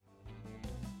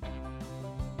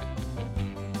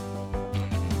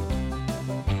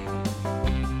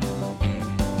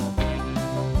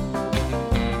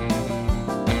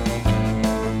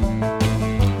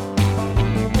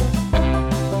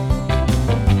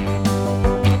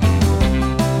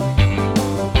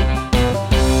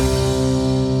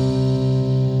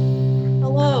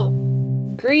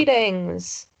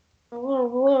Greetings.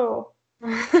 Hello,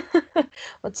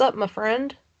 What's up, my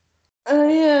friend? hello.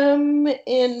 I am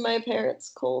in my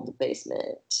parents' cold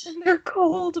basement. In their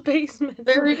cold basement,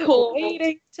 Very cold.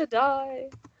 waiting to die.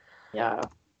 Yeah.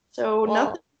 So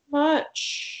nothing Well,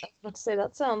 much. I was about to say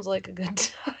that sounds like a good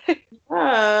time.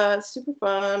 It's super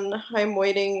fun. I'm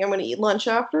waiting. I'm gonna eat lunch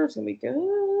after. It's gonna be good.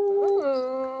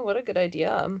 Oh, what a good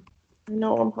idea. I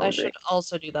know I'm I hungry. should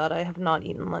also do that. I have not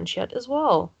eaten lunch yet as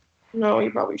well. No,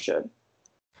 you probably should.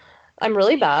 I'm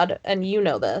really bad, and you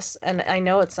know this, and I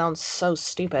know it sounds so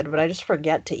stupid, but I just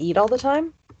forget to eat all the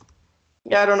time.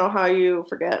 Yeah, I don't know how you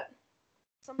forget.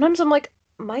 Sometimes I'm like,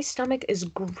 my stomach is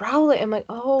growling. I'm like,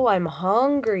 oh, I'm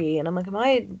hungry. And I'm like,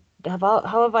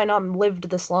 how have I not lived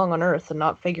this long on Earth and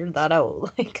not figured that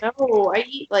out? Like, No, I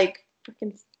eat like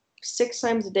freaking 6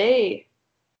 times a day.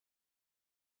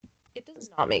 it does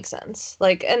not make sense.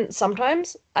 Like, and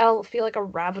sometimes I'll feel like a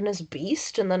ravenous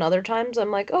beast, and then other times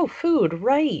I'm like, oh, food,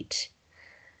 right.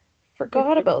 You're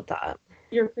Forgot about that.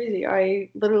 you're crazy. I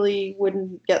literally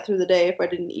wouldn't get through the day if I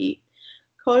didn't eat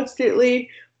constantly.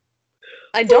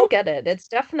 I don't get it. It's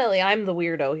definitely, I'm the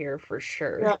weirdo here for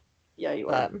sure. Yeah, yeah, you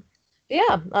are. But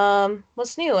yeah,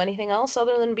 what's new? Anything else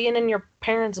other than being in your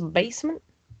parents' basement?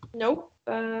 Nope.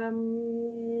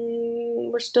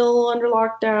 We're still under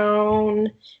lockdown,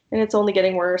 and it's only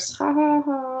getting worse. Ha ha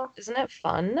ha. Isn't it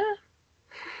fun?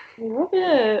 Love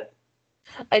it.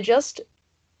 I just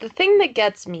the thing that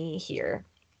gets me here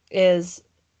is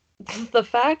the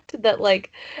fact that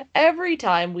like every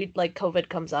time we like COVID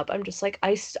comes up, I'm just like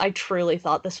I truly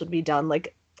thought this would be done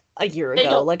like a year I ago.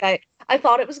 know. Like I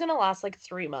thought it was gonna last like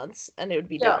 3 months and it would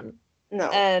be Yeah. done. No.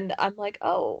 And I'm like,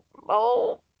 oh,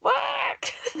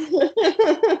 fuck.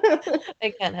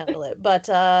 I can't handle it. But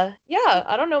yeah,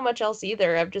 I don't know much else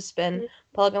either. I've just been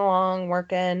plugging along,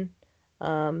 working.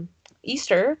 Um,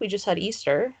 Easter, we just had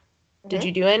Easter. Did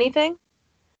you Mhm. do anything?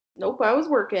 Nope, I was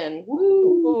working.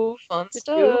 Woo. Ooh, fun Did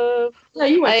you? stuff. Yeah,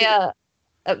 you went I to.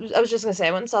 uh I was just gonna say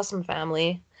I went and saw some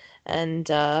family and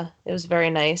it was very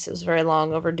nice. It was very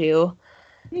long overdue.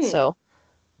 Hmm. So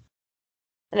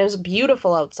and it was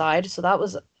beautiful outside, so that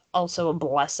was also a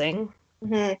blessing.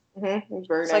 It was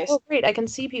very It's like, nice. oh great, I can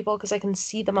see people because I can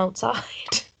see them outside.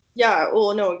 Yeah.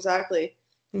 Well, no, exactly.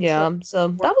 So, Yeah, so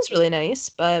that was really nice.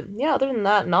 But yeah, other than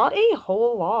that, not a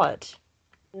whole lot.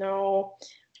 no,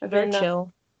 I've Very been.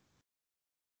 chill.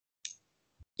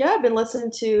 Yeah, I've been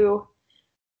listening to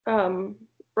um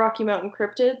Rocky Mountain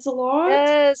Cryptids a lot.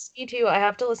 Yes, me too. I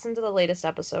have to listen to the latest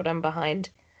episode. I'm behind.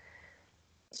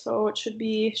 So it should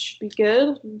be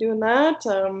good. I'm doing that.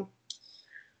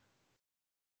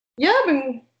 Yeah, I've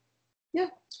been yeah,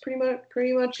 it's pretty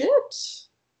much it.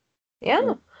 Yeah.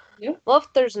 Mm, yeah. Well,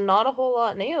 if there's not a whole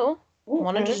lot new,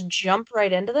 want to Mm-mm. just jump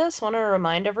right into this? Want to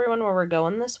remind everyone where we're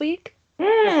going this week?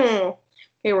 Mm.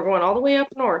 Okay, we're going all the way up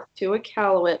north to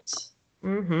Iqaluit.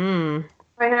 Mm-hmm.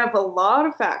 I have a lot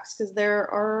of facts because there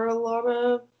are a lot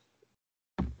of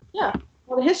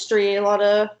history, a lot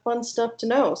of fun stuff to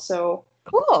know. So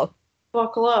Cool.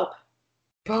 buckle up.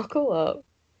 Buckle up.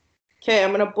 Okay,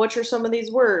 I'm gonna butcher some of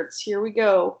these words. Here we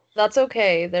go. That's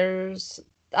okay.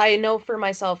 I know for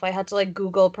myself, I had to like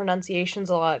Google pronunciations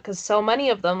a lot because so many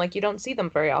of them, like you don't see them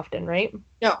very often, right?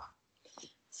 Yeah.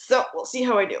 So we'll see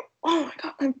how I do. Oh my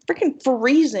god, I'm freaking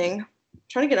freezing. I'm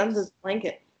trying to get under this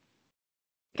blanket.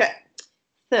 Okay,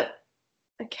 so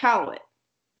Iqaluit.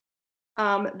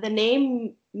 The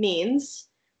name means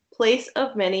place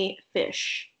of many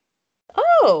fish.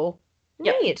 Oh,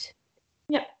 Yep, neat.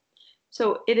 yep.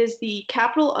 So it is the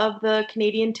capital of the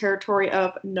Canadian territory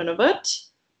of Nunavut,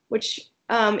 which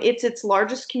it's its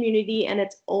largest community and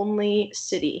its only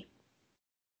city.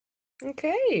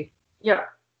 Okay. Yeah.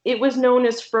 It was known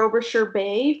as Frobisher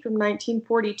Bay from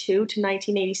 1942 to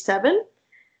 1987.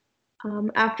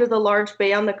 After the large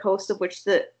bay on the coast of which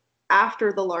the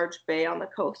after the large bay on the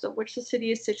coast of which the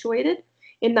city is situated.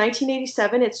 In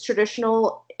 1987, its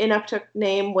traditional Inuktitut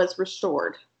name was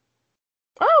restored.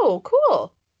 Oh,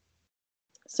 cool.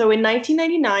 So in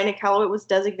 1999, Iqaluit was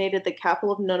designated the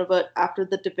capital of Nunavut after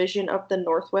the division of the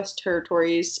Northwest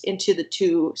Territories into the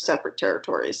two separate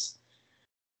territories.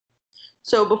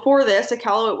 So before this,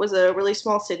 Iqaluit was a really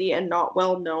small city and not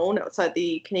well known outside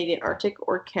the Canadian Arctic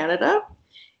or Canada.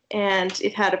 And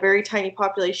it had a very tiny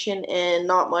population and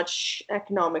not much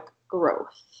economic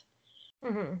growth.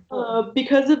 Mm-hmm.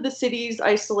 Because of the city's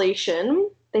isolation,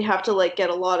 they have to like get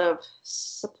a lot of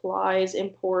supplies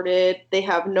imported. They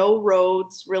have no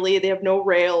roads, really. They have no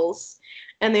rails,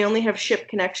 and they only have ship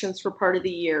connections for part of the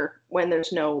year when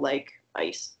there's no like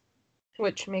ice.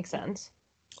 Which makes sense.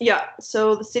 Yeah,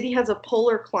 so the city has a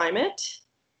polar climate.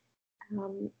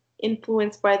 Um,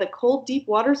 influenced by the cold, deep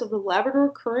waters of the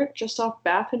Labrador Current just off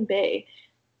Baffin Bay.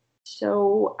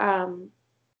 So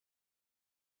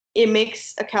it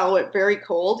makes Iqaluit very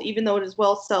cold, even though it is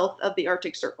well south of the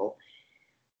Arctic Circle.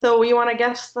 So you want to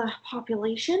guess the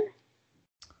population?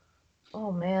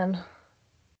 Oh man.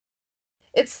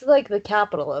 It's like the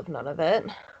capital of Nunavut.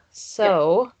 Yeah.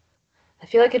 So I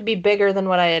feel like it'd be bigger than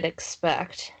what I'd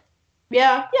expect.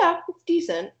 Yeah, it's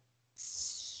decent.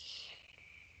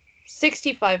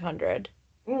 6,500.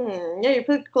 Yeah, you're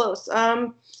pretty close.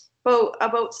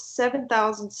 About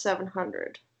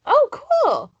 7,700 Oh,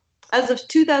 cool. as of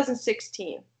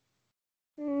 2016.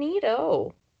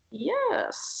 Neato.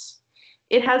 Yes.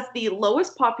 It has the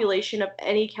lowest population of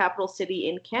any capital city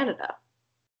in Canada.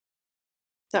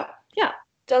 So, yeah.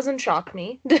 Doesn't shock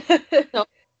me. No.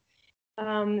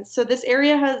 So this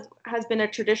area has been a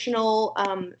traditional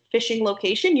fishing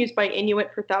location used by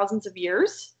Inuit for thousands of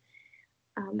years.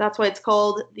 That's why it's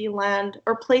called the land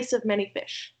or place of many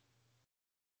fish.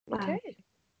 Okay.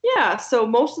 Yeah, so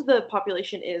most of the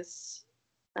population is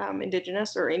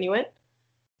indigenous or Inuit.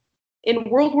 In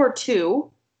World War II,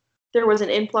 there was an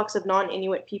influx of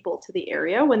non-Inuit people to the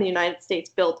area when the United States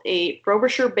built a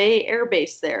Frobisher Bay Air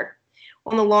Base there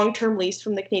on a long-term lease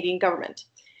from the Canadian government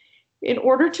in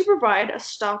order to provide a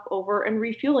stopover and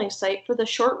refueling site for the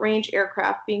short-range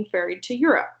aircraft being ferried to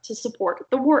Europe to support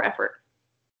the war effort.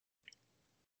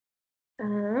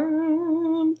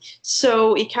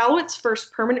 So Iqaluit's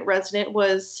first permanent resident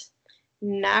was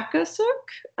Nakasuk,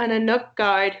 an Inuk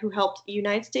guide who helped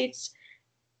United States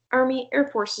Army Air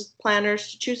Force's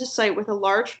planners to choose a site with a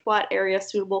large flat area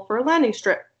suitable for a landing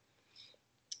strip.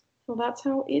 So that's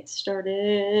how it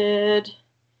started.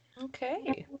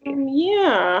 Okay.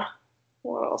 Yeah.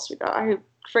 What else we got?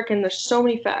 There's so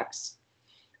many facts.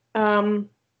 So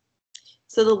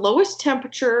the lowest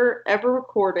temperature ever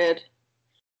recorded,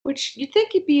 which you'd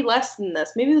think it'd be less than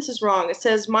this. Maybe this is wrong. It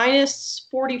says minus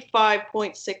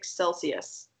 45.6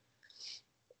 Celsius.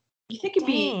 You think it'd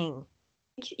be. Dang.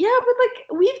 Yeah, but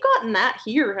like we've gotten that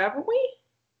here, haven't we?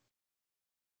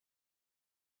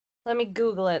 Let me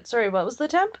Google it. Sorry, what was the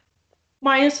temp?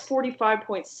 Minus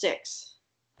 45.6.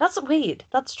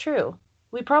 That's true.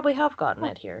 We probably have gotten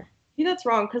it here. See, that's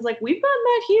wrong because like we've gotten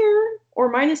that here, or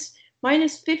minus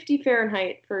 50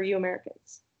 Fahrenheit for you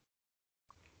Americans.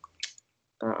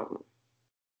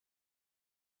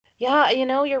 Yeah,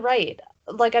 you're right.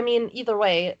 Like, I mean, either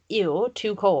way, ew,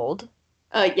 too cold.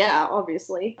 Yeah,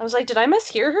 obviously. I was like, did I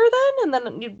mishear her then? And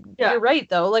then Yeah. you're right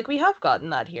though. Like, we have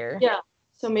gotten that here. Yeah.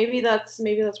 So maybe that's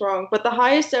wrong. But the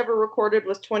highest ever recorded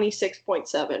was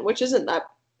 26.7, which isn't that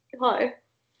high.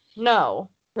 No.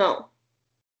 No.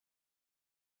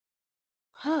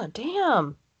 Huh,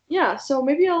 damn. Yeah, so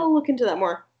maybe I'll look into that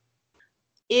more.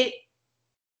 It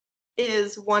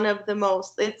is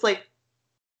it's like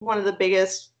one of the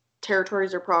biggest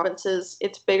territories or provinces.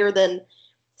 It's bigger than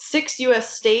 6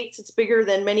 US states. It's bigger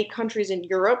than many countries in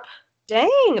Europe.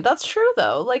 Dang, that's true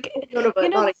though. Like,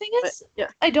 the thing is, yeah.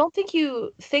 I don't think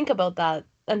you think about that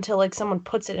until like someone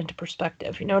puts it into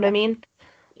perspective. You know what I mean?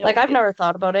 Yeah, like, I've never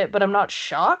thought about it, but I'm not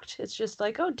shocked. It's just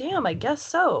like, oh, damn, I guess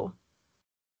so.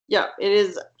 Yeah, it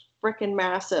is freaking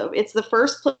massive. It's the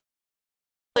first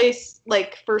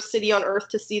first city on Earth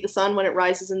to see the sun when it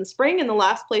rises in the spring, and the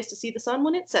last place to see the sun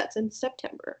when it sets in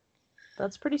September.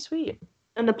 That's pretty sweet.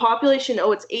 And the population,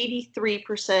 it's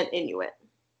 83% Inuit.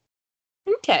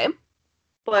 Okay.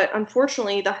 But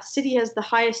unfortunately, the city has the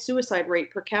highest suicide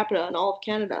rate per capita in all of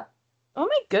Canada. Oh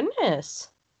my goodness.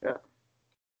 Yeah.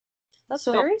 That's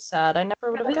very sad. I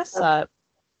never would have guessed that.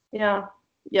 Yeah.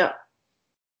 Yeah.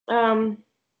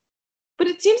 But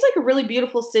it seems like a really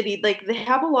beautiful city. Like they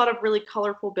have a lot of really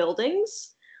colorful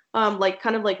buildings, like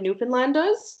kind of like Newfoundland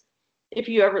does. If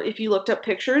you looked up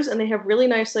pictures, and they have really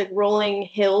nice like rolling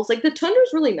hills. Like the tundra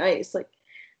is really nice, like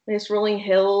nice rolling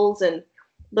hills and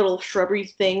little shrubbery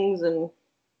things and.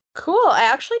 Cool. I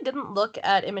actually didn't look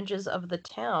at images of the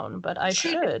town, but I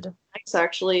should. Nice,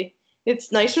 actually.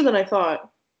 It's nicer than I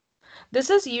thought. This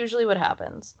is usually what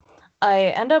happens. I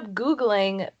end up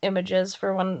Googling images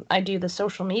for when I do the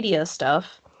social media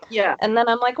stuff. Yeah. And then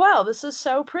I'm like, wow, this is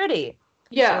so pretty.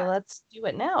 Yeah. So let's do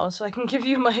it now so I can give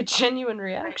you my genuine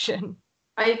reaction.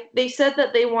 They said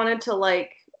that they wanted to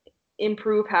like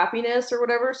improve happiness or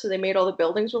whatever, so they made all the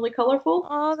buildings really colorful.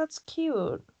 Oh, that's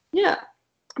cute. Yeah.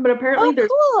 But apparently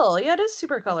there's cool. Yeah, it is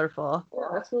super colorful. Yeah,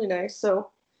 that's really nice.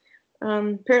 So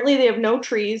apparently they have no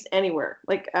trees anywhere,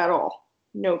 like at all.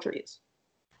 No trees.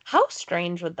 How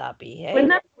strange would that be, hey? Wouldn't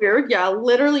that be weird? Yeah,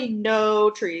 literally no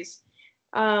trees.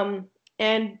 And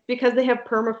because they have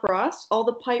permafrost, all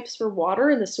the pipes for water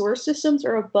and the sewer systems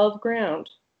are above ground,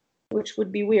 which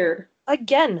would be weird.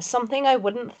 Again, something I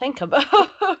wouldn't think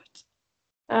about.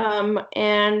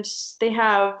 And they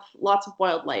have lots of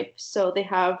wildlife. So they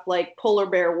have like polar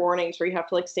bear warnings where you have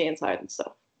to like stay inside and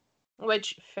stuff.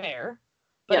 Which, fair.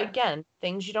 But Yeah. again,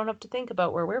 things you don't have to think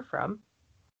about where we're from.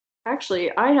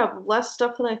 Actually, I have less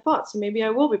stuff than I thought, so maybe I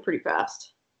will be pretty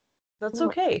fast. That's Oh,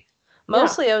 okay. yeah.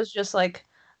 Mostly I was just like,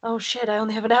 oh shit, I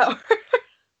only have an hour.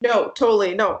 No,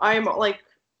 totally. No, I'm like,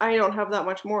 I don't have that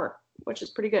much more, which is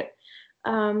pretty good.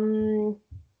 Um,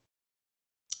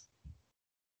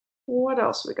 what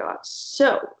else we got?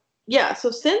 So, yeah,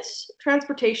 so since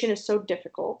transportation is so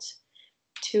difficult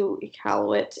to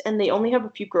Iqaluit and they only have a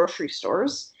few grocery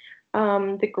stores,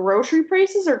 the grocery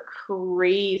prices are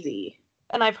crazy.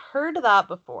 And I've heard that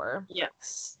before.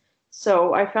 Yes.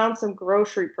 So I found some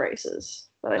grocery prices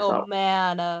that I Oh thought,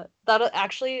 man, that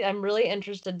actually I'm really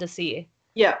interested to see.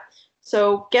 yeah.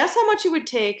 So guess how much it would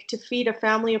take to feed a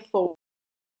family of four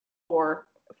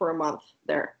for a month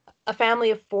there. A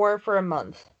family of 4 for a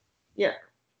month. Yeah.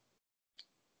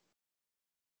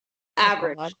 Oh God,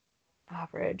 Average.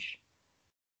 average.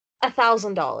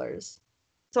 $1,000.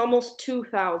 It's almost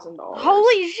 $2,000.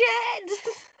 Holy shit!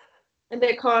 And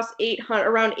it costs 800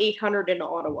 around 800 in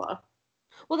Ottawa.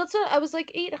 Well, that's what I was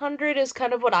like, 800 is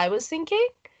kind of what I was thinking.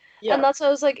 And Yeah. that's what I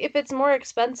was like, if it's more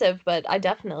expensive, but I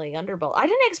definitely underbill. I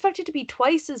didn't expect it to be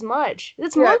twice as much.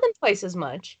 It's Yeah. more than twice as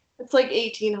much. It's like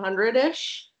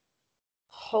 1800-ish.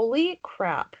 Holy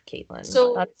crap, Caitlin.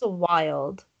 So, That's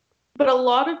wild. but a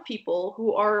lot of people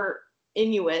who are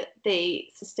Inuit, they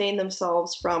sustain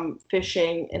themselves from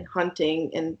fishing and hunting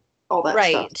and all that stuff.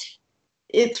 Right.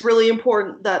 It's really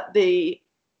important that they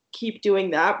keep doing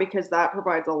that because that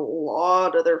provides a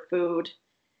lot of their food.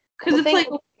 Because Well, it's like,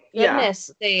 thank yeah,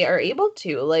 goodness they are able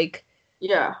to. Like,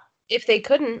 yeah. if they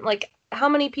couldn't, like, how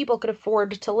many people could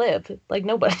afford to live? Like,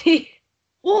 nobody.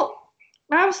 Well,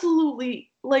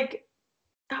 absolutely. Like,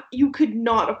 you could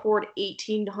not afford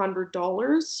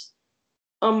 $1,800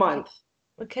 a month.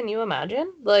 Can you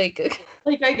imagine? Like,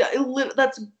 Like,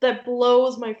 that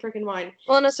blows my freaking mind.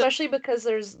 well, and So, especially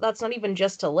because that's not even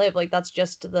just to live. Like, that's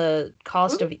just the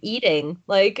cost of eating.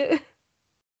 Like,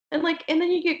 and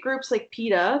then you get groups like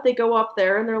PETA, they go up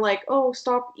there and they're like, oh,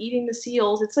 stop eating the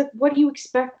seals. It's like, what do you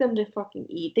expect them to fucking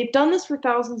eat? They've done this for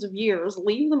thousands of years.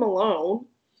 Leave them alone.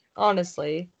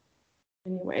 honestly.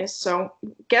 Anyways, so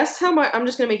guess how much. I'm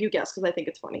just gonna make you guess because I think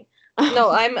it's funny. No,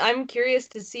 I'm curious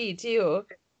to see too.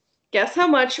 Guess how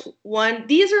much one.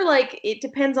 These are like, it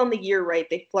depends on the year, right?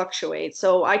 They fluctuate.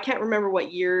 So I can't remember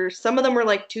what year. Some of them are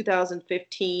like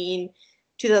 2015,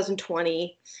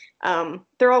 2020.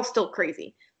 They're all still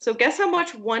crazy. So guess how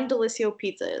much one Delissio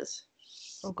pizza is?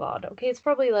 Oh God. Okay, it's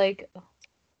probably like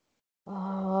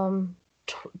um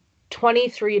tw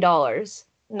 $23.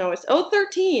 No, it's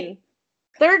 13.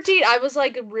 13. I was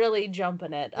like really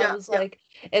jumping it. I Yeah, was yeah. like,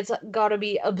 it's gotta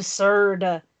be absurd.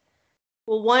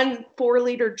 Well, one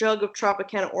 4-liter jug of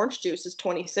Tropicana orange juice is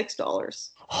 $26.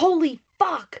 Holy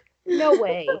fuck. No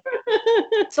way.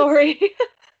 Sorry.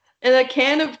 And a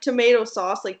can of tomato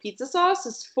sauce, like pizza sauce,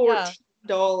 is Yeah,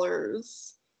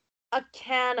 $14. a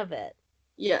can of it.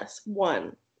 Yes,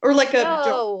 one. Or like a jar.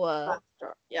 No.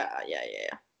 Yeah, yeah, yeah,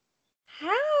 yeah.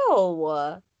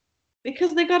 How?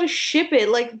 Because they gotta ship it,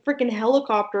 like freaking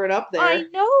helicopter it up I there.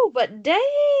 know, but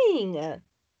dang.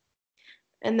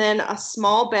 And then a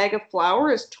small bag of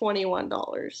flour is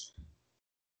 $21.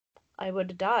 I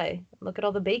would die. Look at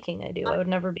all the baking I do. I would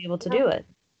never be able to do it.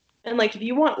 And like if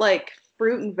you want like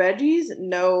fruit and veggies,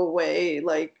 no way.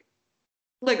 Like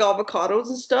avocados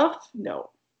and stuff, no.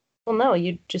 Well, no,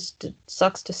 you just it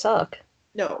sucks to suck.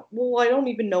 No. Well, I don't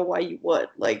even know why you would.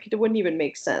 Like it wouldn't even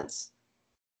make sense.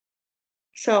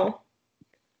 So,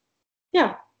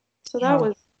 yeah. So that Yeah,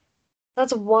 was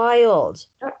that's wild.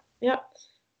 yeah, yeah.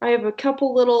 I have a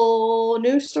couple little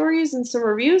news stories and some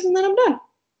reviews and then I'm done.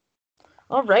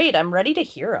 All right, I'm ready to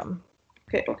hear them.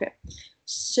 Okay, okay.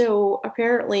 So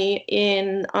apparently,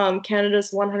 in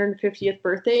Canada's 150th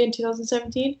birthday in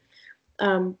 2017,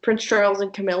 Prince Charles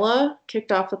and Camilla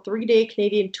kicked off a 3-day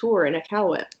Canadian tour in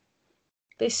Iqaluit.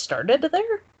 They started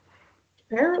there?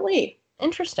 Apparently,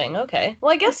 Interesting. Okay.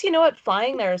 Well, I guess you know what?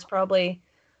 Flying there is probably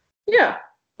yeah.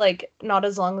 like not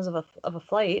as long as of a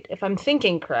flight, if I'm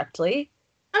thinking correctly.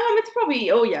 It's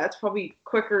probably, oh yeah, it's probably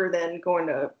quicker than going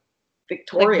to Like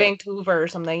Victoria. Vancouver or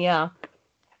something, yeah.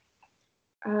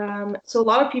 So a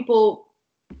lot of people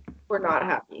were not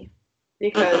happy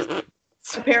because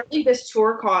apparently this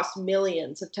tour cost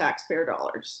millions of taxpayer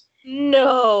dollars.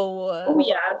 No. Oh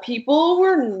yeah, people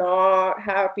were not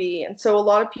happy. And so a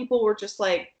lot of people were just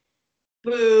like,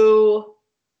 boo,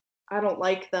 I don't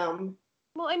like them.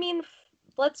 Well, I mean,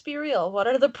 let's be real. What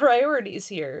are the priorities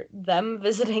here? Them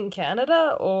visiting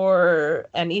Canada or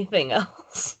anything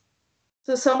else?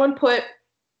 So someone put,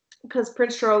 because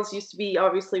Prince Charles used to be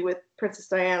obviously with Princess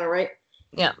Diana, right?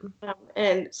 Yeah.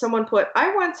 And someone put,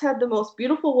 I once had the most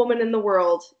beautiful woman in the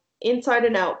world, inside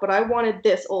and out, but I wanted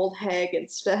this old hag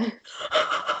instead.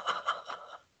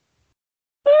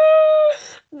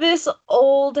 This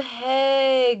old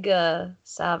hag.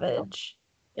 Savage.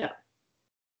 Yeah.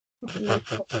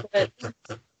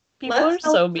 People are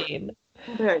so mean.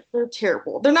 They're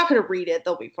terrible. They're not going to read it.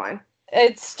 They'll be fine.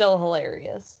 It's still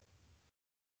hilarious.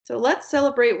 So let's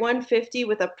celebrate 150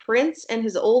 with a prince and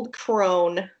his old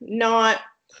crone. Not.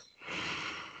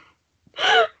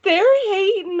 They're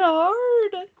hating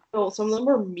hard. Oh, some of them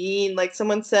were mean. Like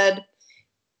someone said,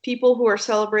 people who are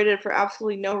celebrated for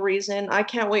absolutely no reason. I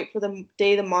can't wait for the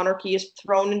day the monarchy is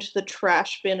thrown into the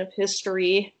trash bin of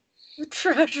history. The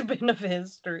trash bin of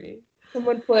history.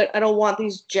 Someone put, I don't want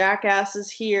these jackasses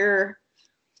here.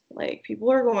 Like,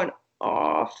 people are going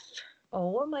off.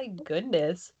 Oh my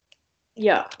goodness.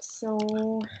 Yeah,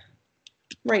 so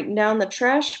writing down the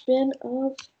trash bin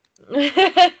of.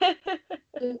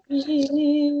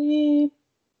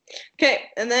 Okay,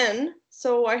 and then,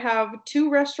 so I have 2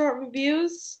 restaurant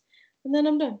reviews, and then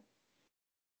I'm done.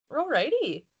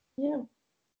 Alrighty. Yeah.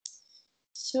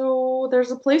 So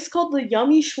there's a place called the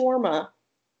Yummy Shawarma.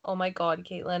 Oh my god,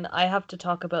 Caitlin, I have to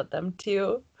talk about them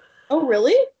too. Oh,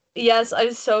 really? Yes,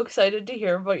 I'm so excited to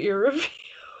hear about your review.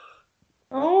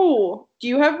 Oh, do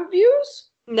you have reviews?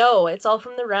 No, it's all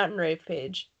from the Rant and Rave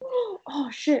page. Oh,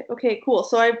 shit. Okay, cool.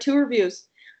 So I have 2 reviews.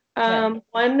 Okay.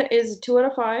 One is 2 out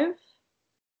of 5.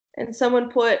 And someone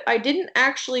put, I didn't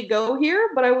actually go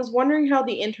here, but I was wondering how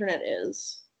the internet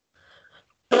is.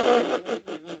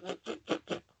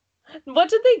 What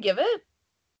did they give it?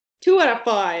 2 out of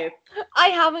 5. I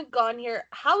haven't gone here.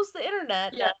 How's the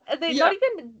internet? Yeah. They not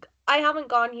even. I haven't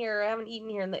gone here. I haven't eaten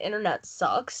here, and the internet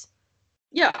sucks.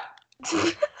 Yeah.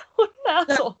 What an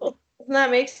asshole. Doesn't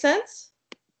that make sense?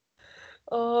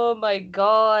 Oh my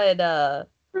god. How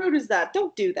rude is that?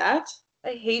 Don't do that.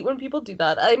 I hate when people do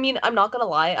that. I mean, I'm not gonna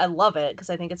lie. I love it because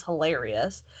I think it's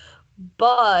hilarious.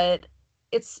 But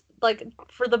it's like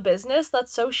for the business,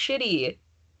 that's so shitty.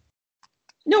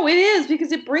 No, it is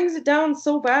because it brings it down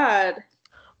so bad.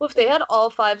 Well, if they had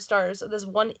all 5 stars, this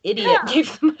one idiot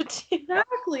gave them a 2.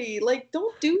 Exactly. Like,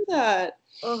 don't do that.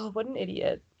 Oh, what an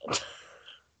idiot.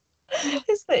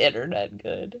 Is the internet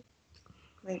good?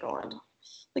 Oh my god.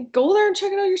 Like, go there and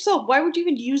check it out yourself. Why would you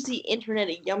even use the internet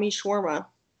at Yummy Shawarma?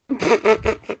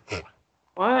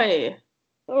 Why?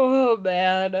 Oh,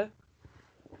 man.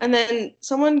 And then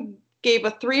someone gave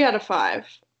a 3 out of 5.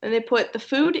 And they put, the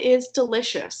food is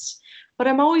delicious, but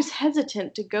I'm always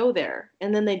hesitant to go there.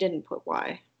 And then they didn't put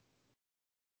why.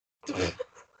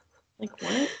 Like,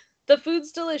 what? The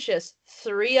food's delicious.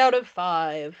 3 out of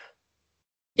 5.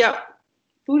 Yep.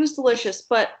 Food is delicious,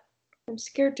 but I'm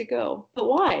scared to go. But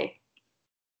why?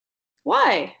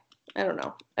 Why? I don't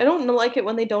know. I don't like it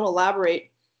when they don't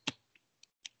elaborate.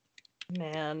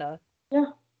 Man. Yeah.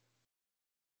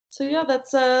 So yeah,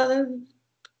 that's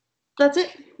it.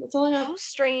 That's all I have. How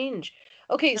strange.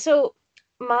 Okay, so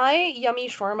my Yummy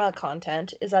Shawarma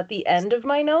content is at the end of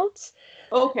my notes.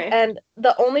 Okay. And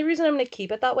the only reason I'm going to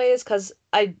keep it that way is because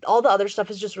all the other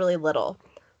stuff is just really little.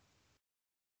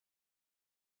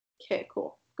 Okay,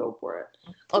 cool. Go for it.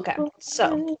 Okay,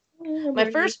 so my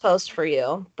first post for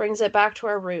you brings it back to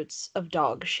our roots of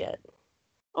dog shit.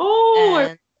 Oh,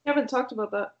 I haven't talked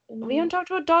about that. We haven't talked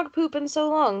about dog poop in so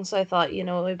long, so I thought, you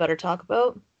know what we better talk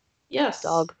about? Yes.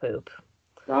 Dog poop.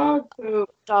 Dog poop.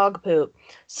 Dog poop.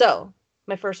 So,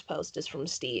 my first post is from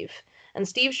Steve. And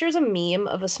Steve shares a meme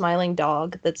of a smiling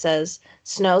dog that says,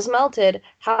 "Snow's melted,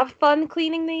 have fun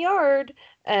cleaning the yard."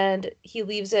 And he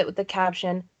leaves it with the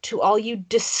caption, "To all you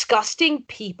disgusting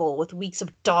people with weeks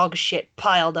of dog shit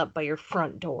piled up by your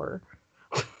front door."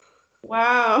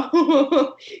 Wow.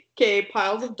 Okay,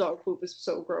 piles of dog poop is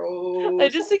so gross. I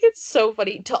just think it's so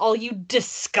funny. To all you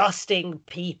disgusting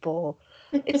people.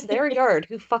 It's their yard.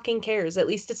 Who fucking cares? At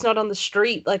least it's not on the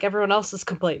street like everyone else is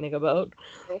complaining about.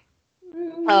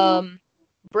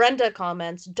 Brenda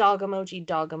comments, dog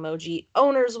emoji.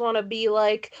 Owners want to be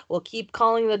like, we'll keep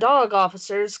calling the dog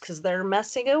officers because they're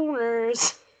messing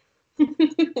owners. I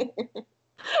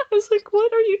was like,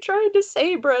 what are you trying to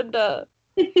say, Brenda?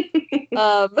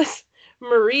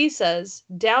 Marie says,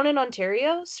 down in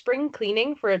Ontario, spring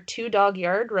cleaning for a 2-dog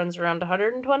yard runs around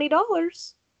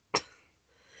 $120.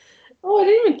 Oh, I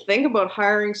didn't even think about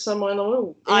hiring someone.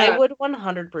 Oh, yeah. I would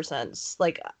 100%.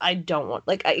 Like, I don't want,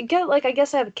 like, I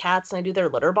guess I have cats and I do their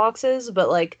litter boxes, but,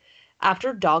 like,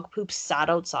 after dog poop sat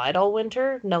outside all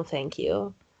winter, no thank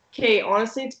you. Okay,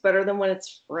 honestly, it's better than when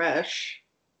it's fresh.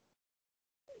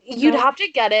 You'd have to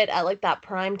get it at like that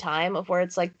prime time of where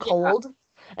it's like Yeah. cold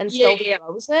and Yeah, still yeah,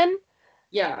 frozen,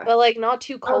 yeah. but like not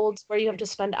too cold where you have to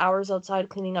spend hours outside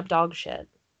cleaning up dog shit,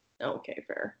 Okay,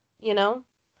 fair. you know?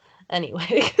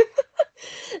 Anyway,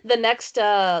 the next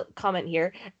comment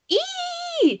here.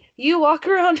 Eee! You walk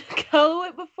around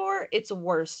Calloway before? It's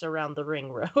worse around the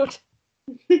ring road.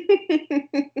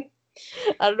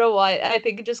 I don't know why. I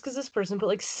think just because this person put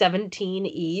like 17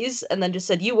 E's and then just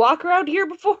said, you walk around here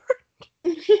before?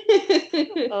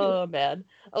 Oh, man.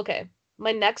 Okay.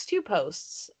 My next two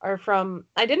posts are from,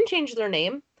 I didn't change their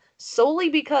name solely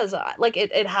because, like,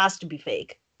 it has to be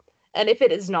fake. And if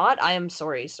it is not, I am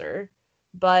sorry, sir.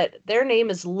 But their name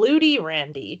is Ludi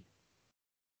Randy.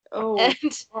 Oh, And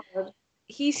God.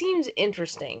 he seems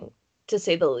interesting, to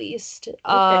say the least.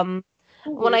 Okay.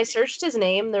 When I searched his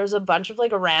name, there's a bunch of,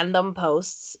 like, random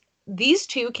posts. These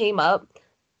two came up,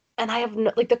 and I have,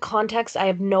 no, like, the context, I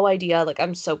have no idea. Like,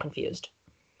 I'm so confused.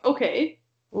 Okay.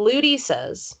 Ludi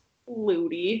says,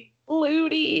 Ludi.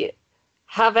 Ludi,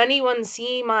 have anyone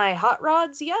seen my hot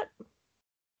rods yet?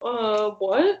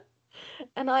 What?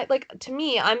 And I like to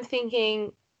me, I'm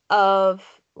thinking of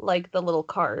like the little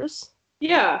cars.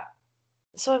 Yeah.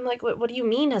 So I'm like, what do you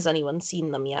mean has anyone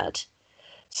seen them yet?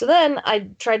 So then I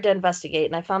tried to investigate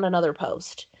and I found another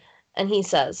post. And he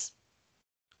says,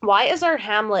 "Why is our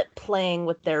Hamlet playing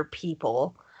with their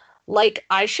people? Like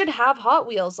I should have Hot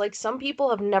Wheels like some people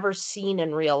have never seen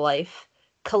in real life.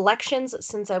 Collections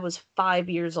since I was 5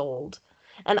 years old."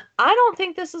 And I don't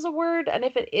think this is a word, and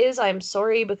if it is, I'm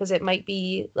sorry because it might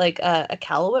be like a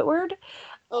Callowit word.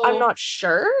 I'm Oh. not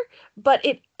sure, but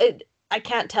it I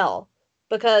can't tell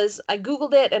because I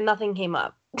googled it and nothing came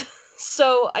up.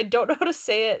 So I don't know how to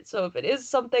say it. So if it is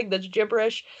something that's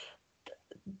gibberish,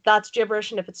 that's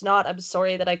gibberish, and if it's not, I'm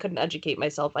sorry that I couldn't educate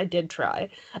myself. I did try.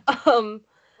 Um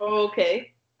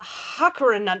Okay.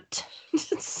 Hockernunt.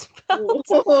 It's spelled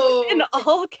in Whoa.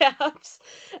 all caps,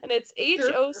 and it's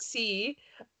Sure.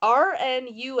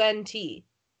 HOCRNUNT.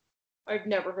 I've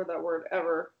never heard that word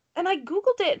ever. And I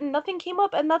googled it and nothing came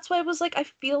up, and that's why I was like, I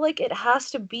feel like it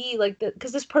has to be like that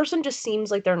because this person just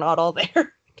seems like they're not all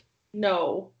there.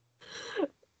 No.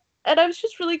 And I was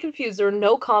just really confused. There were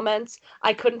no comments.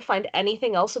 I couldn't find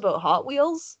anything else about Hot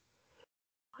Wheels.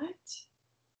 What?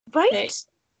 Okay. Right? So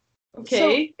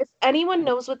Okay. if anyone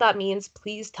knows what that means,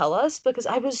 please tell us because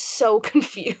I was so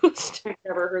confused. I've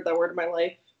never heard that word in my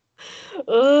life.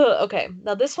 Okay,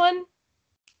 now this one,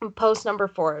 post number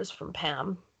 4 is from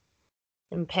Pam.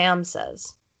 And Pam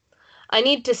says, I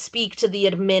need to speak to the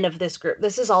admin of this group.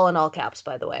 This is all in all caps,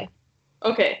 by the way.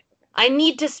 Okay. I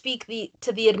need to speak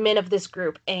to the admin of this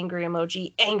group. Angry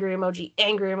emoji, angry emoji,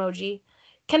 angry emoji.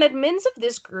 Can admins of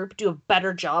this group do a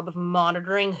better job of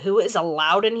monitoring who is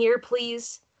allowed in here,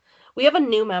 please? We have a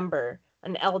new member,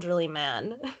 an elderly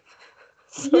man.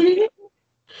 So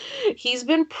he's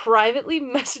been privately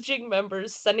messaging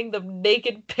members, sending them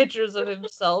naked pictures of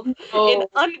himself in Oh,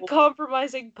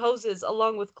 uncompromising poses,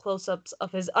 along with close ups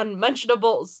of his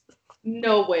unmentionables.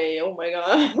 no way. Oh my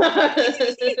God.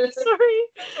 Sorry,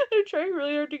 I'm trying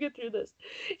really hard to get through this.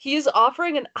 He is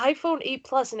offering an iPhone 8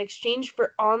 Plus in exchange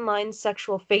for online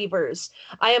sexual favors.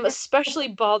 I am especially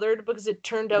bothered because it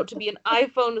turned out to be an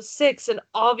iPhone 6 and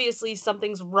obviously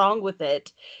something's wrong with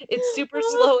it. It's super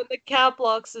slow and the cap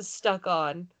locks is stuck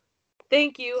on.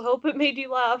 Thank you. Hope it made you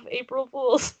laugh. April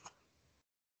Fools.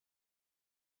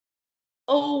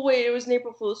 Oh, wait. It was an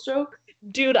April Fool's joke?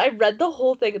 Dude, I read the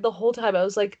whole thing the whole time. I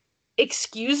was like,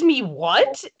 excuse me,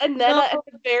 what? And then No. at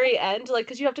the very end, like,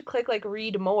 because you have to click, like,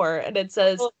 read more, and it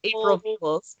says April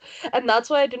Fools. And that's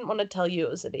why I didn't want to tell you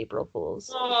it was an April Fools.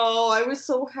 Oh, I was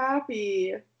so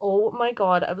happy. Oh my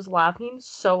God, I was laughing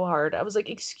so hard. I was like,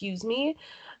 excuse me?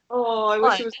 Oh, I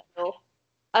wish But it was real.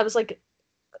 I was like,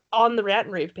 on the Rant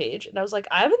and Rave page, and I was like,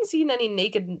 I haven't seen any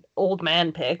naked old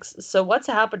man pics, so what's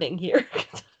happening here?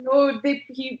 No,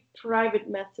 he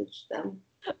private messaged them.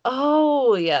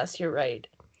 Oh, yes, you're right.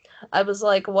 I was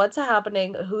like, what's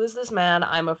happening? Who is this man?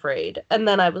 I'm afraid. And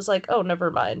then I was like, oh, never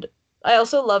mind. I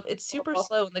also love it's super Oh.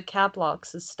 slow and the cap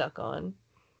locks is stuck on.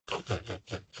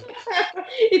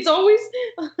 It's always,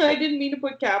 I didn't mean to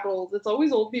put capitals. It's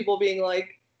always old people being like,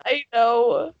 I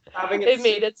know. having It it.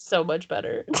 made it so much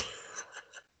better.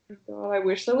 God, I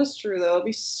wish that was true though. It'd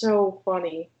be so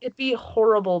funny. It'd be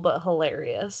horrible but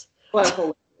hilarious. But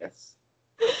hilarious.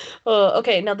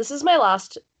 Okay, now this is my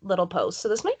last little post, so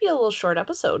this might be a little short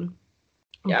episode.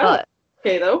 Yeah. But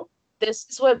Okay though. this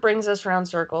is what brings us round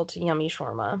circle to Yummy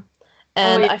Shawarma. Oh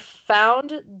And yeah. I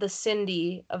found the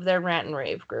Cindy of their Rant and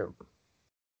Rave group.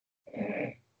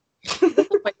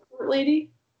 The white lady.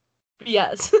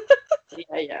 Yes.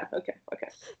 Yeah. Okay.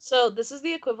 So this is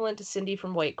the equivalent to Cindy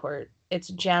from Whitecourt. It's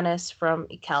Janice from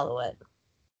Iqaluit.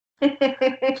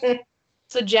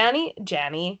 So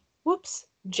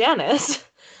Janice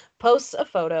posts a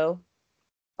photo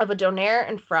of a donair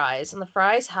and fries, and the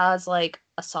fries has like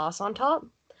a sauce on top.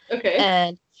 Okay.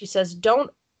 And she says, don't,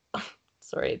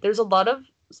 sorry, there's a lot of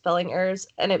spelling errors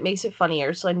and it makes it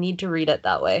funnier, so I need to read it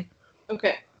that way.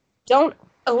 Okay. Don't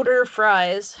order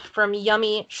fries from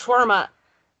Yummy Shawarma.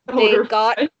 They've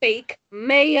got fake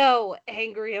mayo.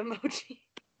 Angry emoji.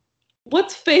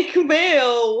 What's fake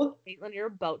mayo? Caitlin, you're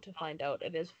about to find out.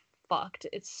 It is fucked.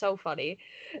 It's so funny.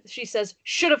 She says,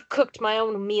 should have cooked my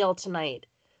own meal tonight.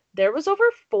 There was over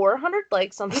 400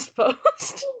 likes on this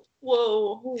post.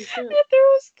 Whoa. Holy shit. And there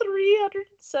was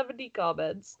 370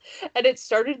 comments. And it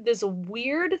started this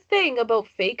weird thing about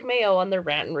fake mayo on their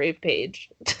rant and rave page.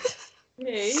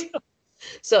 Okay.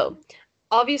 So,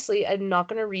 obviously, I'm not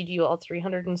going to read you all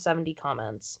 370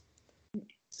 comments.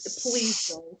 Please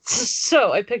don't.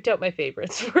 So, I picked out my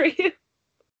favorites for you.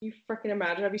 You freaking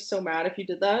imagine? I'd be so mad if you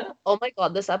did that. Oh my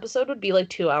god, this episode would be like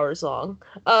 2 hours long.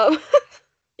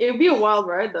 It would be a wild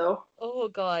ride, though. Oh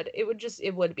god, it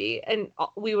would be. And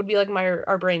we would be like,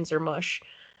 our brains are mush.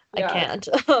 Yeah. I can't.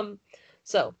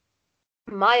 So,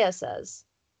 Maya says,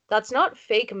 that's not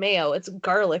fake mayo, it's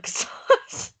garlic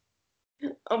sauce.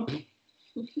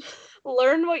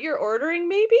 Learn what you're ordering,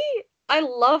 maybe? I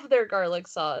love their garlic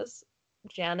sauce.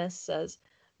 Janice says,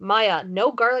 Maya,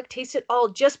 no garlic taste at all,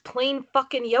 just plain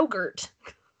fucking yogurt.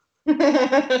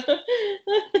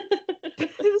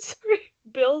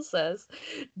 Bill says,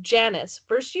 Janice,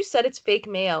 first you said it's fake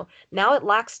mayo, now it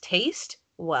lacks taste?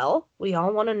 Well, we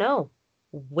all want to know.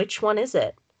 Which one is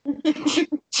it?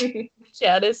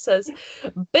 Janice says,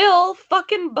 Bill,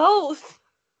 fucking both.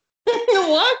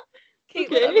 What?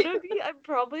 Caitlin, okay. I'm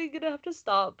probably gonna have to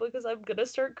stop because I'm gonna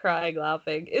start crying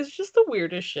laughing. It's just the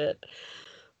weirdest shit.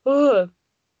 Ugh.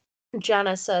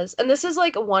 Janice says, and this is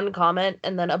like one comment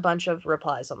and then a bunch of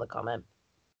replies on the comment.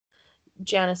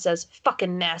 Janice says,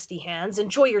 fucking nasty hands,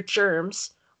 enjoy your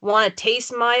germs. Want to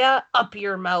taste, Maya? Up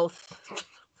your mouth.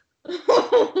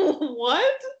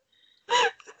 What?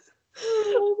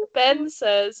 Ben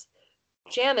says,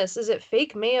 Janice, is it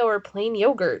fake mayo or plain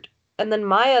yogurt? And then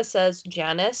Maya says,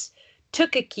 Janice,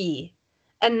 took a key.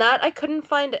 And that I couldn't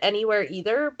find anywhere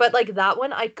either, but like that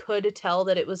one I could tell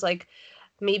that it was like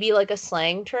maybe like a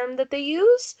slang term that they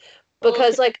use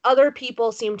because like other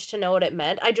people seemed to know what it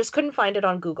meant. I just couldn't find it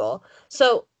on Google.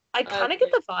 So I kind of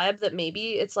get the vibe that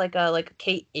maybe it's like a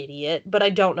Kate idiot, but I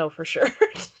don't know for sure.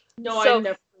 No, so, I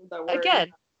never heard that word.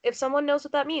 Again, if someone knows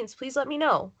what that means, please let me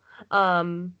know.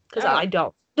 Because I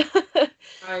don't.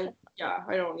 I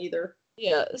don't either.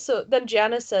 Yeah, so then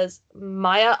Janice says,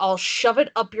 Maya, I'll shove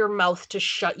it up your mouth to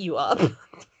shut you up.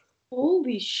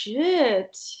 Holy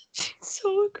shit. She's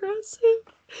so aggressive.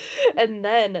 And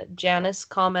then Janice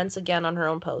comments again on her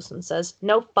own post and says,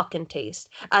 no fucking taste.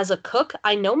 As a cook,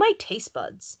 I know my taste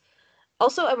buds.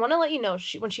 Also, I want to let you know,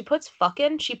 when she puts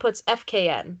fucking, she puts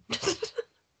FKN.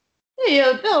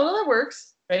 Yeah, no, that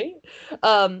works. Right?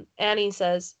 Annie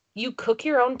says, you cook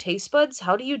your own taste buds?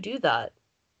 How do you do that?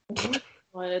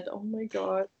 What? Oh my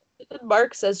god.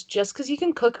 Mark says, just because you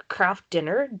can cook a craft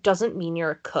dinner doesn't mean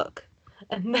you're a cook.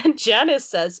 And then Janice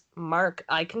says, Mark,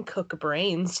 I can cook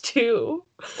brains too.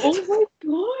 Oh my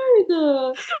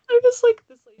god. I was like,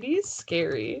 this lady is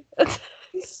scary.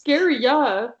 Scary,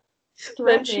 yeah.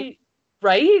 Then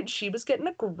she was getting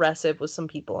aggressive with some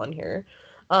people on here.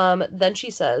 Then she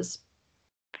says,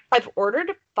 I've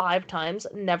ordered 5 times,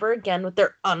 never again with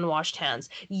their unwashed hands.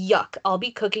 Yuck, I'll be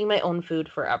cooking my own food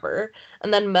forever.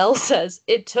 And then Mel says,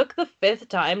 it took the 5th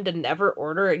time to never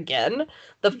order again.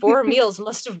 The 4 meals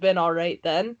must have been all right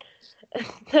then. And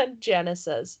then Janice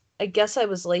says, I guess I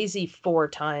was lazy 4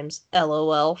 times.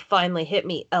 LOL. Finally hit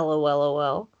me.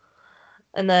 LOL.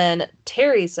 And then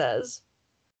Terry says,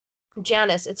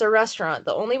 Janice, it's a restaurant.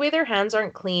 The only way their hands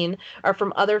aren't clean are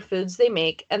from other foods they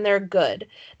make, and they're good.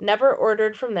 Never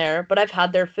ordered from there, but I've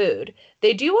had their food.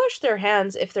 They do wash their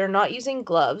hands if they're not using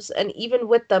gloves, and even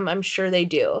with them, I'm sure they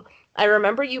do. I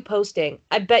remember you posting,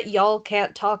 I bet y'all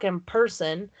can't talk in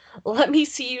person. Let me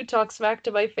see you talk smack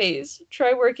to my face.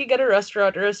 Try working at a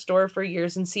restaurant or a store for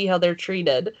years and see how they're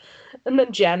treated. And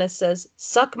then Janice says,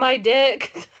 suck my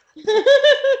dick.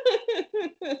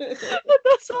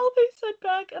 That's all they said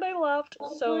back, and I laughed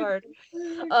so hard.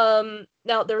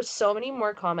 Now there's so many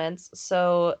more comments.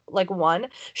 So like one,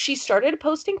 she started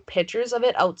posting pictures of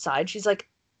it outside. She's like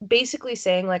basically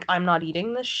saying like, I'm not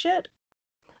eating this shit.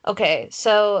 Okay,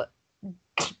 so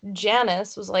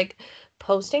Janice was like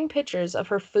posting pictures of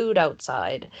her food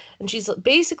outside, and she's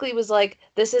basically was like,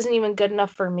 this isn't even good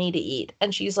enough for me to eat,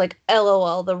 and she's like,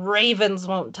 LOL, the ravens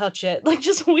won't touch it. Like,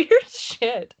 just weird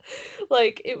shit.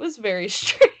 Like, it was very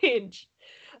strange.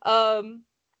 And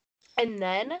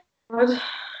then I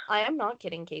am not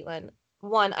kidding, Caitlin.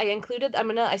 One,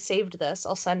 I saved this,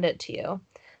 I'll send it to you.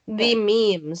 The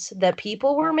memes that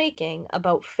people were making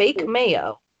about fake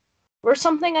mayo were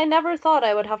something I never thought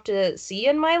I would have to see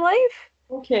in my life.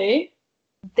 Okay.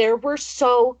 There were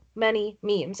so many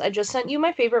memes. I just sent you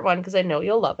my favorite one because I know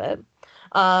you'll love it.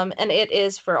 And it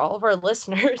is for all of our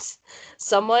listeners.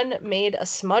 Someone made a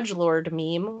Smudge Lord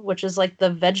meme, which is like the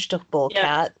vegetable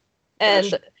cat,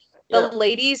 and the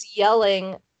lady's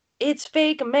yelling, "It's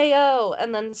fake mayo,"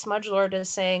 and then Smudge Lord is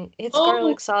saying, "It's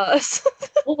garlic sauce."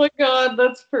 Oh my god,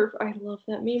 that's perfect. I love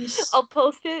that meme. I'll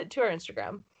post it to our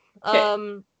Instagram.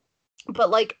 Okay.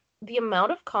 But like the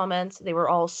amount of comments, they were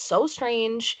all so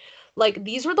strange. Like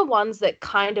these were the ones that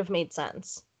kind of made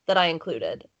sense that I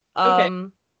included. Okay.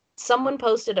 Someone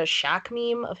posted a Shaq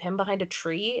meme of him behind a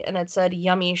tree, and it said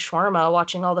 "Yummy shawarma,"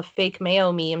 watching all the fake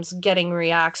mayo memes, getting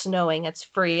reacts, knowing it's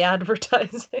free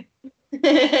advertising.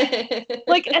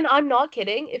 Like, and I'm not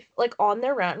kidding. If like on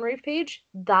their Rant and Rave page,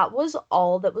 that was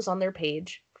all that was on their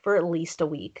page for at least a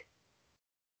week.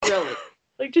 Really?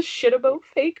 Like just shit about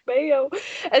fake mayo.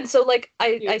 And so like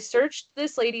I searched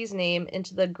this lady's name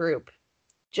into the group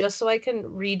just so I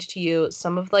can read to you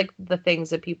some of like the things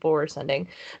that people were sending.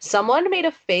 Someone made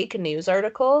a fake news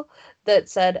article that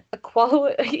said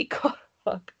Equaluit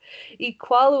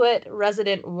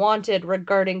resident wanted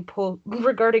regarding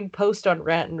post on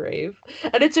Rant and Rave.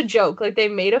 And it's a joke. Like they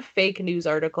made a fake news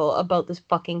article about this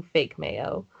fucking fake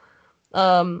mayo.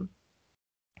 Then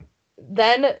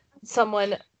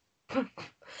someone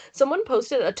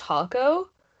posted a taco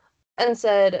and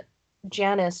said,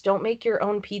 "Janice, don't make your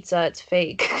own pizza, it's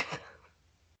fake."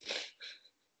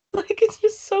 Like it's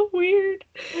just so weird.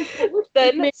 What would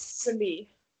Then fake mayo even be?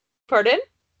 Pardon?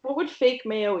 What would fake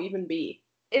mayo even be?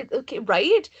 Okay,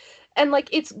 right? And like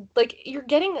it's like you're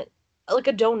getting like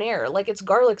a donair, like it's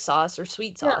garlic sauce or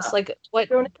sweet sauce. Yeah. Like what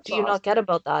do you Sauce. not get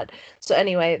about that? So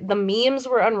anyway, the memes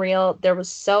were unreal. There was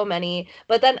so many.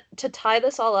 But then to tie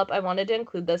this all up, I wanted to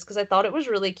include this because I thought it was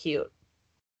really cute.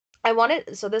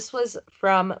 So this was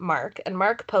from Mark, and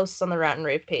Mark posts on the Rat and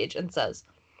Rave page and says,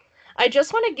 I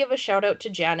just want to give a shout out to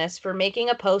Janice for making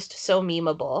a post so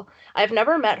memeable. I've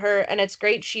never met her, and it's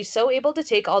great she's so able to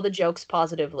take all the jokes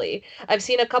positively. I've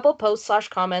seen a couple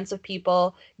posts/comments of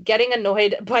people getting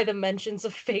annoyed by the mentions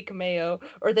of fake mayo,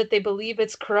 or that they believe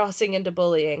it's crossing into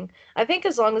bullying. I think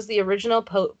as long as the original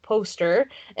poster,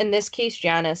 in this case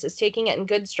Janice, is taking it in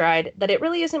good stride, that it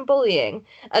really isn't bullying.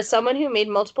 As someone who made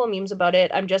multiple memes about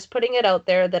it, I'm just putting it out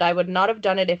there that I would not have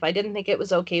done it if I didn't think it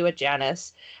was okay with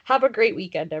Janice. Have a great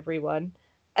weekend, everyone.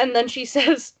 And then she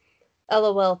says,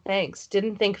 LOL, thanks.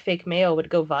 Didn't think fake mayo would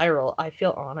go viral. I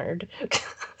feel honored.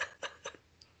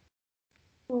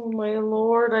 Oh my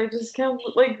lord, I just can't,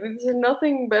 like, is there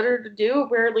nothing better to do?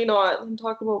 Apparently not, than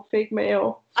talk about fake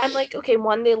mayo. I'm like, okay,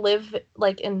 one, they live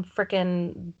like in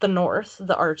frickin' the north,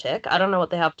 the Arctic. I don't know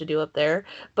what they have to do up there.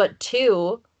 But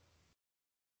two,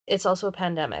 it's also a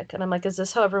pandemic. And I'm like, is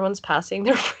this how everyone's passing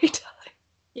their free time?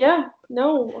 Yeah,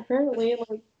 no, apparently,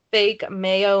 like, Fake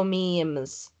mayo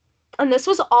memes. And this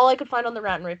was all I could find on the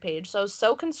Rat and Rave page, so I was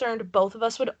so concerned both of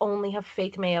us would only have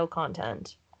fake mayo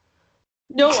content.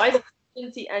 no, I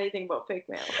didn't see anything about fake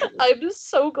mayo. I'm just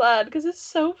so glad because it's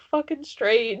so fucking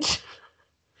strange.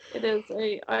 It is.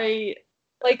 I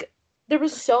like there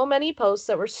was so many posts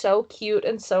that were so cute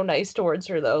and so nice towards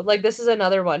her though. Like this is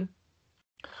another one.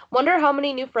 Wonder how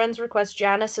many new friends requests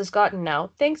Janice has gotten now.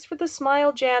 Thanks for the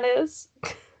smile, Janice.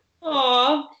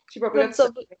 Aw, she probably got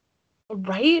Some,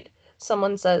 right?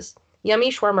 Someone says,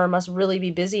 Yummy Shawarma must really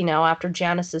be busy now after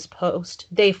Janice's post.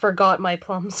 They forgot my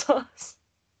plum sauce.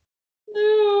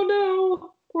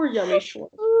 No, poor Yummy Shawarma.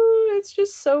 Oh, it's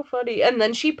just so funny. And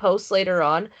then she posts later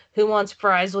on, who wants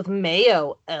fries with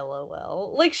mayo?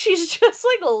 LOL. Like she's just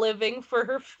like living for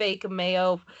her fake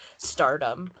mayo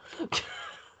stardom.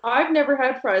 I've never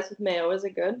had fries with mayo. Is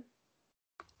it good?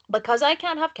 Because I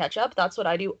can't have ketchup, that's what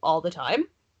I do all the time.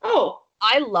 Oh,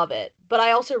 I love it, but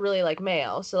I also really like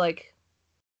mayo. So like,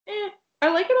 I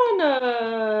like it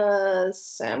on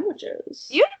sandwiches.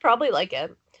 you'd probably like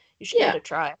it. You should give it a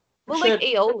try. Well, like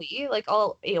should. aioli, like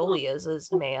all aioli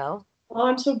is mayo. Oh,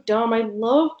 I'm so dumb. I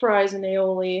love fries and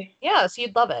aioli. Yeah, so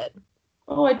you'd love it.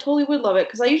 Oh, I totally would love it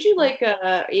because I usually like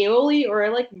aioli or I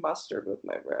like mustard with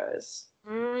my fries.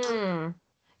 Mmm.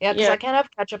 Yeah, because I can't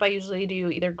have ketchup. I usually do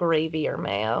either gravy or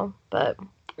mayo, but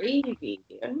Gravy.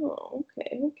 Oh,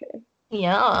 okay.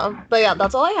 Yeah, but yeah,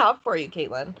 that's all I have for you,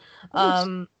 Caitlin.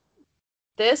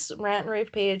 This rant and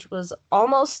rave page was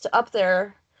almost up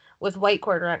there with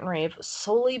Whitecourt rant and rave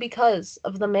solely because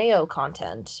of the Mayo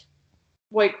content.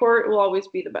 Whitecourt will always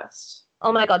be the best.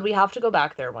 Oh my god, we have to go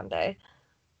back there one day.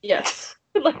 Yes.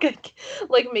 like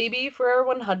maybe for our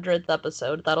 100th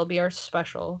episode, that'll be our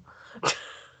special.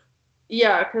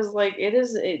 Yeah, because like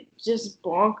it just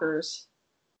bonkers.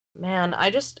 Man,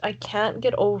 I can't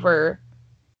get over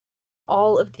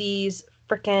all of these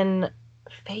freaking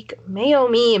fake Mayo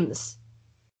memes.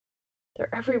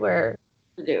 They're everywhere.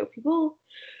 To do people.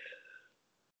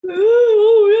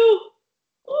 Oh yeah.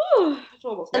 Oh, it's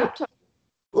almost And nap time.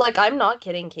 like I'm not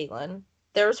kidding, Caitlin.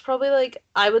 There's probably like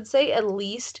I would say at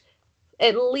least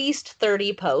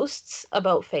 30 posts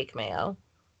about fake Mayo.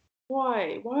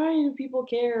 Why? Why do people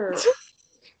care?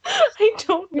 I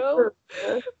don't know.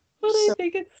 But I So,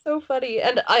 think it's so funny.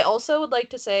 And I also would like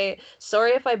to say,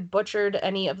 sorry if I butchered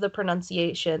any of the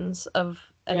pronunciations of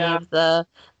any yeah. of the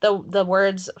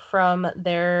words from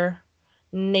their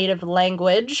native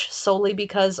language, solely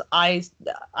because I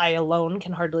alone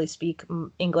can hardly speak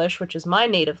English, which is my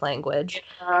native language.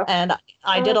 Yeah. And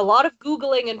I did a lot of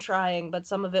Googling and trying, but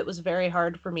some of it was very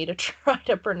hard for me to try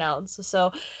to pronounce.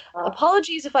 So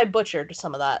apologies if I butchered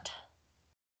some of that.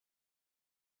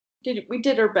 We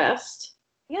did our best.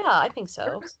 Yeah, I think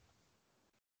so.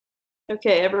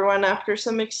 Okay, everyone, after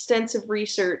some extensive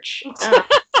research,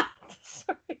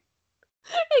 Sorry.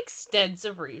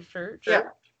 Extensive research. yeah,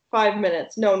 5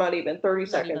 minutes, no, not even 30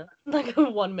 Not seconds. even. Like a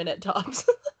 1 minute tops.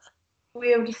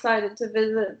 We have decided to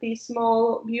visit the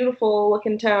small, beautiful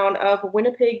looking town of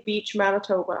Winnipeg Beach,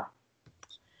 Manitoba.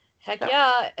 Heck So,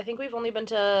 yeah. I think we've only been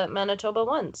to Manitoba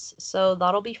once, so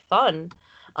that'll be fun.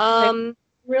 okay,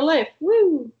 real life.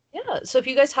 Woo! Yeah, so if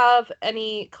you guys have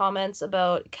any comments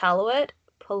about Calumet,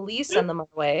 please send them our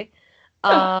way.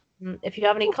 Yeah, If you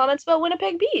have any comments about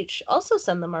Winnipeg Beach, also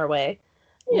send them our way.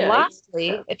 yeah.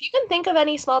 Lastly, if you can think of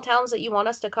any small towns that you want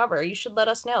us to cover, you should let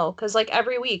us know. Because, like,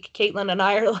 every week, Caitlin and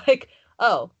I are like,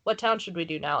 oh, what town should we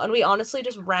do now? And we honestly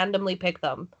just randomly pick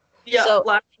them. Yeah, So,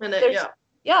 last minute, there's, yeah.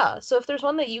 yeah, so if there's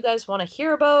one that you guys want to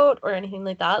hear about or anything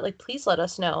like that, like, please let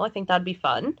us know. I think that'd be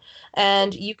fun.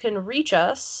 And you can reach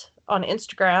us on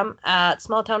Instagram at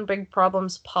Small Town Big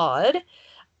Problems Pod,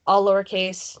 all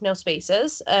lowercase, no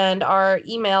spaces. And our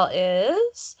email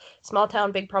is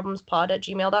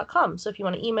smalltownbigproblemspod@gmail.com. So if you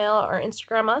want to email or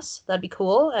Instagram us, that'd be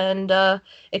cool. And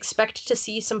expect to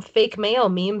see some fake Mayo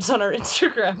memes on our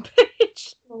Instagram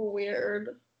page. So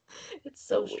weird. It's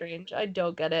so strange. I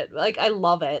don't get it. Like, I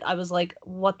love it. I was like,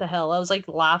 what the hell? I was like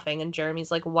laughing, and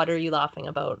Jeremy's like, what are you laughing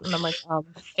about? And I'm like,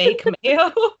 fake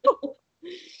Mayo.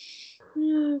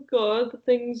 Oh, God, the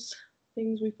things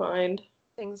we find.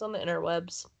 Things on the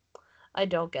interwebs. I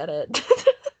don't get it.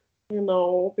 You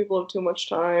know, people have too much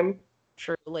time.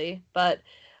 Truly. But,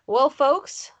 well,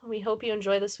 folks, we hope you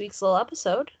enjoy this week's little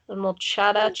episode, and we'll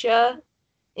chat at you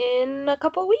in a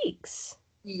couple weeks.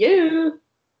 Yeah.